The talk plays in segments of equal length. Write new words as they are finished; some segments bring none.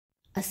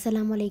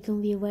अस्सलामुअलैकुम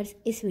व्यूवर्स,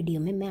 इस वीडियो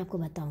में मैं आपको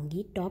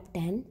बताऊंगी टॉप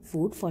 10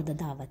 फूड फॉर द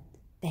दावत।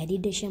 पहली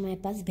डिश है हमारे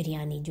पास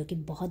बिरयानी, जो कि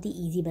बहुत ही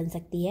इजी बन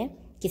सकती है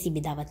किसी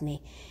भी दावत में।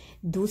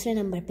 दूसरे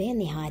नंबर पे है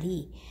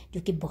निहारी,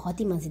 जो कि बहुत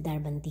ही मज़ेदार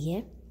बनती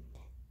है।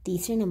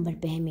 तीसरे नंबर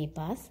पे है मेरे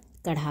पास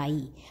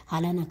कढ़ाई,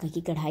 हाला नाका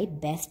की कढ़ाई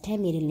बेस्ट है,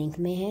 मेरे लिंक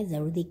में है,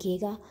 ज़रूर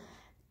देखिएगा।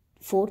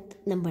 फोर्थ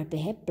नंबर पे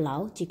है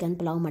पुलाव, चिकन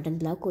पुलाव, मटन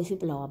पुलाव, कोई भी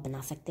पुलाव आप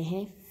बना सकते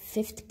हैं।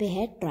 फिफ्थ पे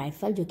है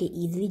ट्राइफल, जो कि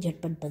ईज़िली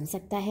झटपट बन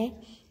सकता है।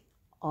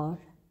 और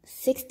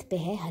सिक्स्थ पे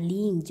है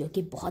हलीम, जो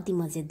कि बहुत ही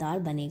मज़ेदार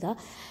बनेगा,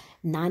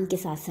 नान के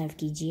साथ सर्व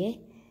कीजिए।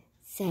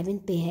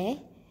 सेवन्थ पे है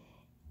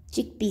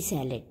चिकपी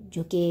सैलेड,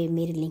 जो कि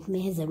मेरे लिंक में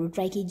है, ज़रूर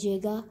ट्राई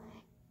कीजिएगा।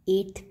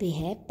 एट्थ पे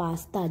है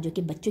पास्ता, जो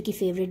कि बच्चों की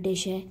फेवरेट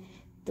डिश है,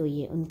 तो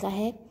ये उनका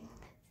है।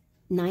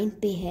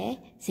 नाइन्थ पे है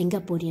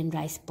सिंगापुरियन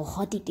राइस,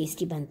 बहुत ही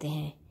टेस्टी बनते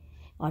हैं।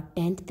 और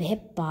टेंथ पे है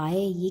पाए,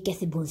 ये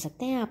कैसे भूल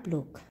सकते हैं आप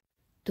लोग,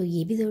 तो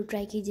ये भी ज़रूर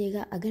ट्राई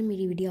कीजिएगा। अगर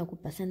मेरी वीडियो आपको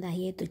पसंद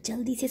आई है तो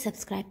जल्दी से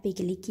सब्सक्राइब पे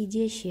क्लिक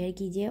कीजिए, शेयर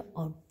कीजिए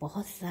और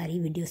बहुत सारी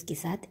वीडियोस के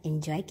साथ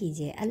एंजॉय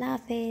कीजिए। अल्लाह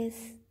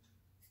हाफ़िज़।